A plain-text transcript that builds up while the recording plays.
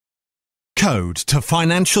code to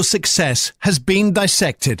financial success has been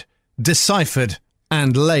dissected, deciphered,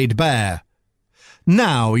 and laid bare.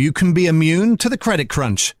 Now you can be immune to the credit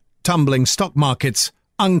crunch, tumbling stock markets,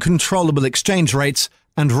 uncontrollable exchange rates,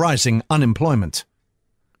 and rising unemployment.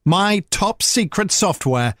 My top secret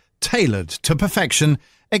software, tailored to perfection,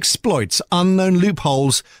 exploits unknown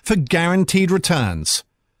loopholes for guaranteed returns.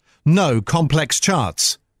 No complex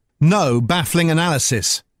charts. No baffling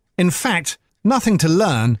analysis. In fact, nothing to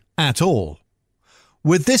learn at all.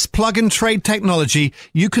 With this plug-and-trade technology,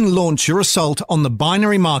 you can launch your assault on the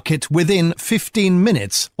binary market within 15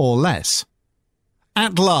 minutes or less.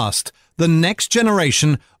 At last, the next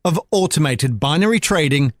generation of automated binary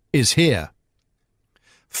trading is here.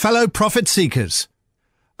 Fellow profit seekers,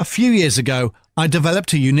 a few years ago, I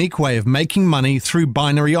developed a unique way of making money through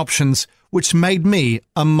binary options, which made me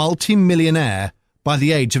a multi-millionaire by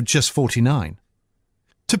the age of just 49.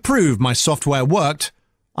 To prove my software worked,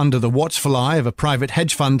 under the watchful eye of a private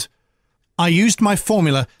hedge fund, I used my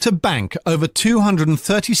formula to bank over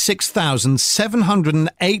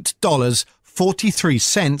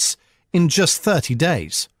 $236,708.43 in just 30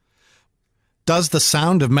 days. Does the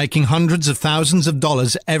sound of making hundreds of thousands of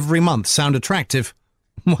dollars every month sound attractive?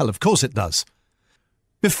 Well, of course it does.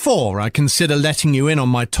 Before I consider letting you in on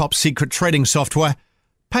my top secret trading software,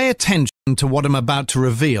 pay attention to what I'm about to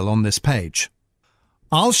reveal on this page.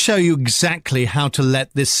 I'll show you exactly how to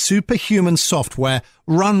let this superhuman software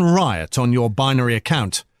run riot on your binary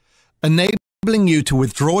account, enabling you to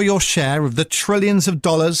withdraw your share of the trillions of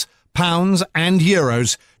dollars, pounds, and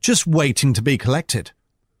euros just waiting to be collected.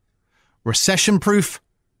 Recession-proof,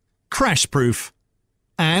 crash-proof,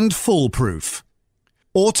 and foolproof.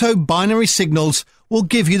 Auto binary signals will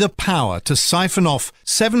give you the power to siphon off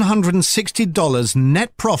 $760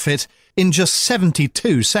 net profit in just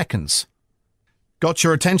 72 seconds. Got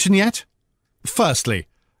your attention yet? Firstly,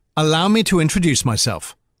 allow me to introduce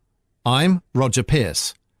myself. I'm Roger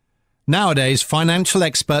Pierce. Nowadays, financial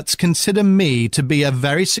experts consider me to be a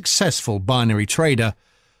very successful binary trader,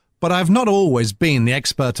 but I've not always been the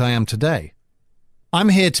expert I am today. I'm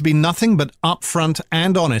here to be nothing but upfront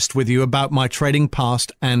and honest with you about my trading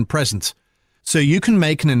past and present, so you can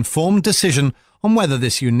make an informed decision on whether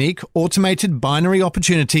this unique automated binary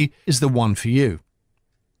opportunity is the one for you.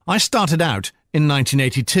 I started out in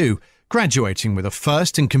 1982, graduating with a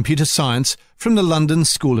first in computer science from the London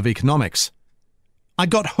School of Economics. I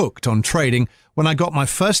got hooked on trading when I got my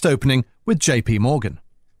first opening with JP Morgan.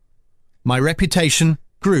 My reputation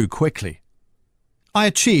grew quickly. I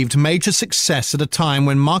achieved major success at a time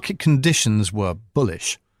when market conditions were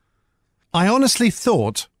bullish. I honestly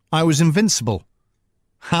thought I was invincible.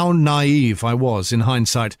 How naive I was in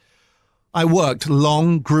hindsight. I worked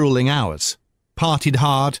long, grueling hours, partied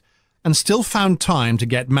hard, and still found time to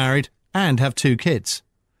get married and have 2 kids.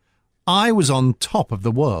 I was on top of the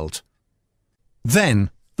world. Then,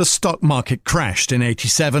 the stock market crashed in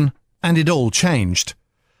 '87, and it all changed.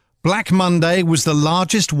 Black Monday was the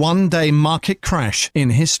largest one-day market crash in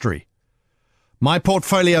history. My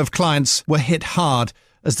portfolio of clients were hit hard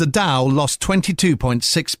as the Dow lost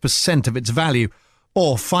 22.6% of its value,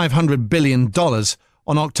 or $500 billion,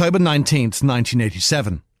 on October 19,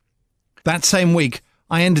 1987. That same week,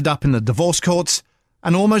 I ended up in the divorce courts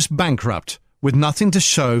and almost bankrupt, with nothing to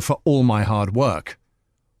show for all my hard work.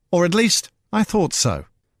 Or at least, I thought so.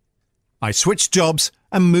 I switched jobs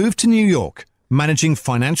and moved to New York, managing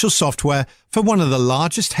financial software for one of the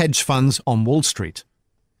largest hedge funds on Wall Street.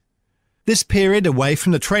 This period away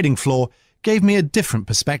from the trading floor gave me a different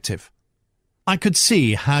perspective. I could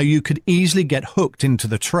see how you could easily get hooked into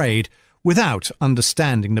the trade without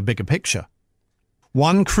understanding the bigger picture.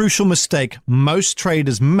 One crucial mistake most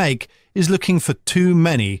traders make is looking for too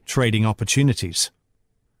many trading opportunities.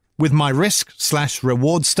 With my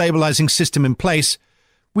risk/reward stabilizing system in place,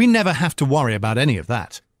 we never have to worry about any of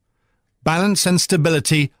that. Balance and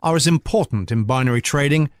stability are as important in binary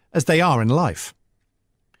trading as they are in life.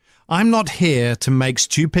 I'm not here to make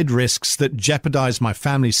stupid risks that jeopardize my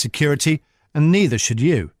family's security, and neither should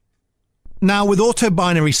you. Now, with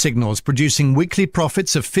auto-binary signals producing weekly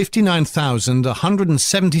profits of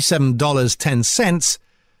 $59,177.10,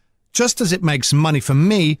 just as it makes money for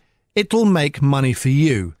me, it'll make money for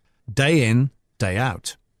you, day in, day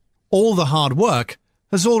out. All the hard work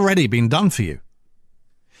has already been done for you.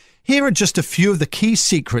 Here are just a few of the key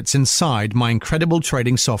secrets inside my incredible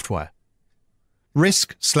trading software.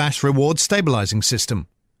 Risk/reward stabilizing system.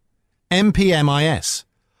 MPMIS,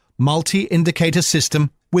 multi-indicator system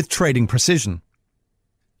with trading precision.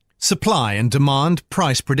 Supply and demand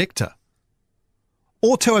price predictor.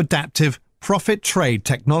 Auto-adaptive profit trade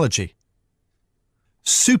technology.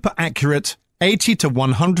 Super accurate 80 to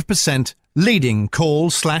 100% leading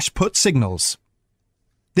call/put signals.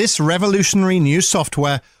 This revolutionary new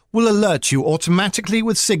software will alert you automatically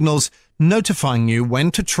with signals notifying you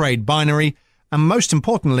when to trade binary and, most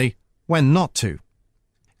importantly, when not to.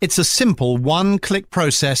 It's a simple one-click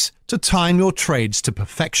process to time your trades to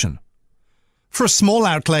perfection. For a small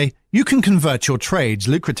outlay, you can convert your trades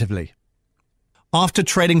lucratively. After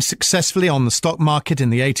trading successfully on the stock market in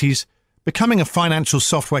the 80s, becoming a financial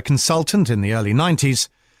software consultant in the early 90s,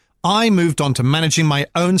 I moved on to managing my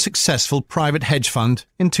own successful private hedge fund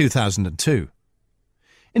in 2002.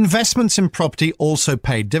 Investments in property also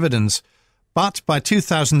paid dividends, but by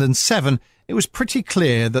 2007 it was pretty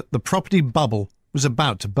clear that the property bubble was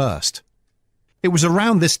about to burst. It was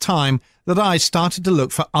around this time that I started to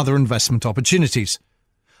look for other investment opportunities.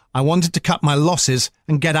 I wanted to cut my losses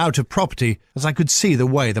and get out of property as I could see the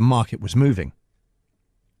way the market was moving.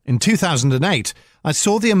 In 2008, I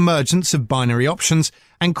saw the emergence of binary options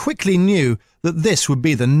and quickly knew that this would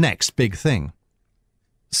be the next big thing.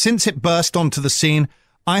 Since it burst onto the scene,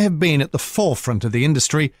 I have been at the forefront of the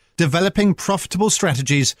industry, developing profitable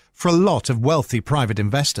strategies for a lot of wealthy private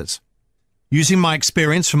investors. Using my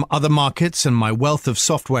experience from other markets and my wealth of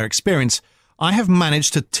software experience, I have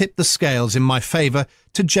managed to tip the scales in my favor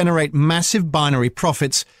to generate massive binary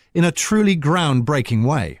profits in a truly groundbreaking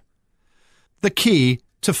way. The key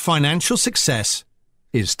to financial success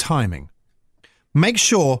is timing. Make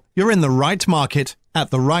sure you're in the right market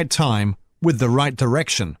at the right time with the right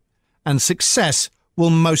direction, and success will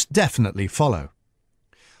most definitely follow.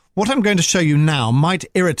 What I'm going to show you now might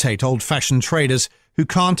irritate old-fashioned traders who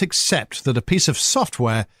can't accept that a piece of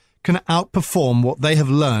software can outperform what they have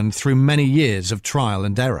learned through many years of trial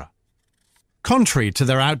and error. Contrary to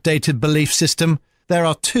their outdated belief system, there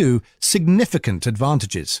are two significant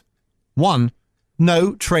advantages. 1,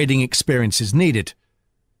 no trading experience is needed.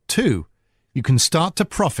 2, you can start to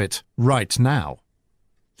profit right now.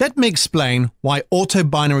 Let me explain why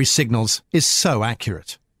auto-binary signals is so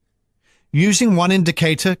accurate. Using one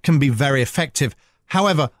indicator can be very effective.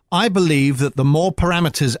 However, I believe that the more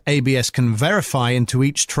parameters ABS can verify into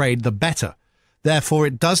each trade, the better. Therefore,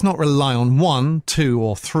 it does not rely on 1, 2,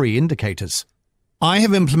 or 3 indicators. I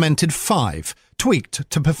have implemented 5 tweaked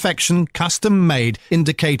to perfection, custom-made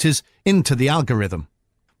indicators into the algorithm.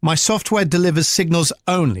 My software delivers signals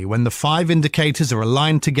only when the 5 indicators are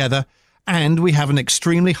aligned together, and we have an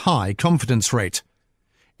extremely high confidence rate.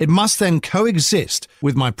 It must then coexist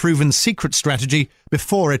with my proven secret strategy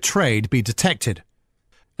before a trade be detected.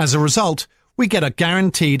 As a result, we get a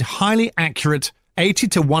guaranteed highly accurate 80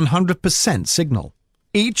 to 100% signal.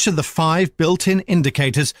 Each of the 5 built-in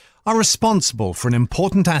indicators are responsible for an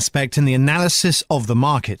important aspect in the analysis of the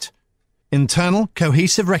market. Internal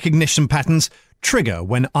cohesive recognition patterns trigger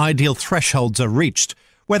when ideal thresholds are reached,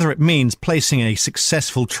 whether it means placing a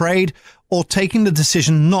successful trade or taking the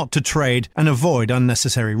decision not to trade and avoid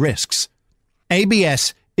unnecessary risks.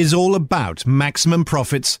 ABS is all about maximum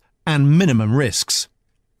profits and minimum risks.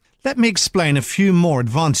 Let me explain a few more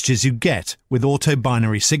advantages you get with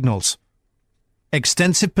auto-binary signals.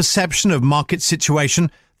 Extensive perception of market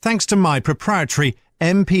situation thanks to my proprietary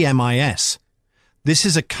MPMIS. This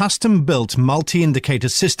is a custom-built multi-indicator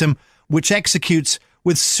system which executes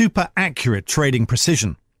with super accurate trading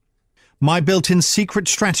precision. My built-in secret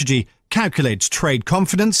strategy calculates trade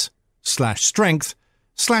confidence /strength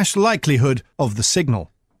 /likelihood of the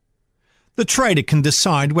signal. The trader can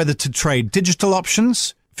decide whether to trade digital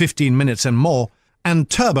options 15 minutes and more, and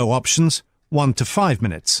turbo options 1 to 5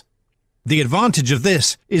 minutes. The advantage of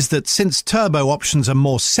this is that since turbo options are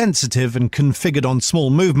more sensitive and configured on small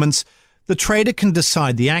movements, the trader can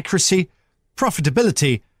decide the accuracy,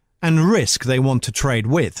 profitability, and risk they want to trade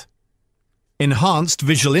with. Enhanced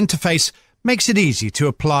visual interface makes it easy to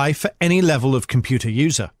apply for any level of computer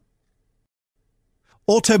user.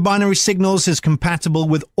 Auto-binary signals is compatible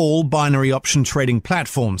with all binary option trading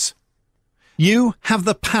platforms. You have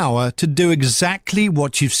the power to do exactly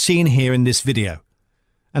what you've seen here in this video.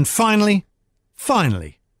 And finally,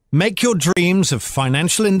 make your dreams of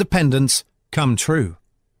financial independence come true.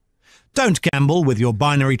 Don't gamble with your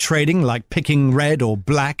binary trading like picking red or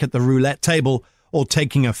black at the roulette table or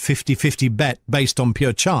taking a 50-50 bet based on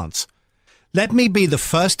pure chance. Let me be the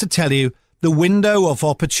first to tell you the window of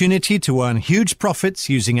opportunity to earn huge profits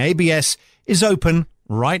using ABS is open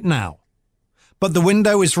right now. But the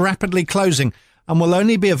window is rapidly closing and will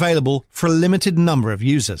only be available for a limited number of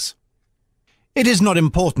users. It is not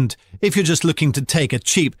important if you're just looking to take a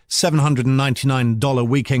cheap $799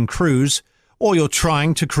 weekend cruise, or you're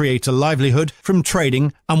trying to create a livelihood from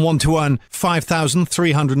trading and want to earn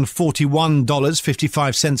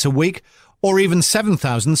 $5,341.55 a week, or even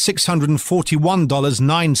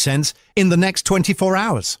 $7,641.09 in the next 24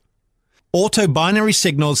 hours. Auto Binary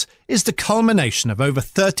Signals is the culmination of over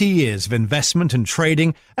 30 years of investment and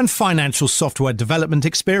trading and financial software development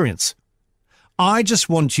experience. I just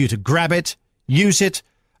want you to grab it, use it,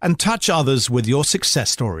 and touch others with your success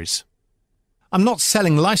stories. I'm not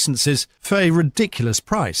selling licenses for a ridiculous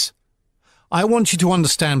price. I want you to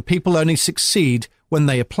understand people only succeed when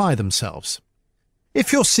they apply themselves.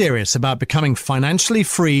 If you're serious about becoming financially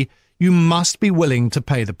free, you must be willing to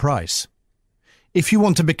pay the price. If you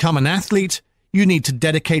want to become an athlete, you need to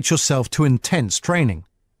dedicate yourself to intense training.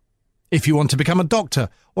 If you want to become a doctor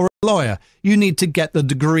or a lawyer, you need to get the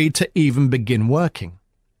degree to even begin working.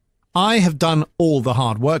 I have done all the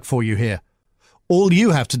hard work for you here. All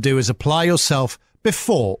you have to do is apply yourself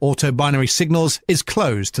before Auto Binary Signals is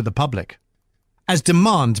closed to the public. As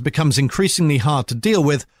demand becomes increasingly hard to deal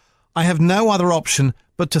with, I have no other option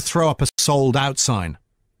but to throw up a sold out sign.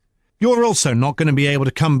 You're also not going to be able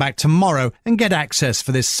to come back tomorrow and get access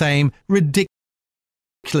for this same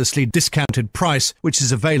ridiculously discounted price which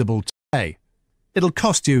is available today. It'll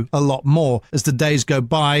cost you a lot more as the days go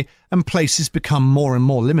by and places become more and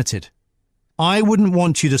more limited. I wouldn't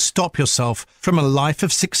want you to stop yourself from a life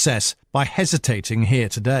of success by hesitating here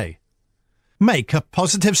today. Make a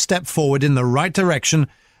positive step forward in the right direction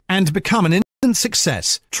and become an instant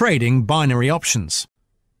success trading binary options.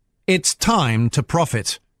 It's time to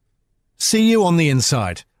profit. See you on the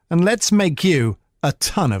inside, and let's make you a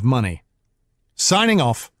ton of money. Signing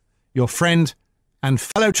off, your friend and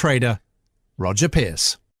fellow trader, Roger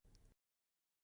Pierce.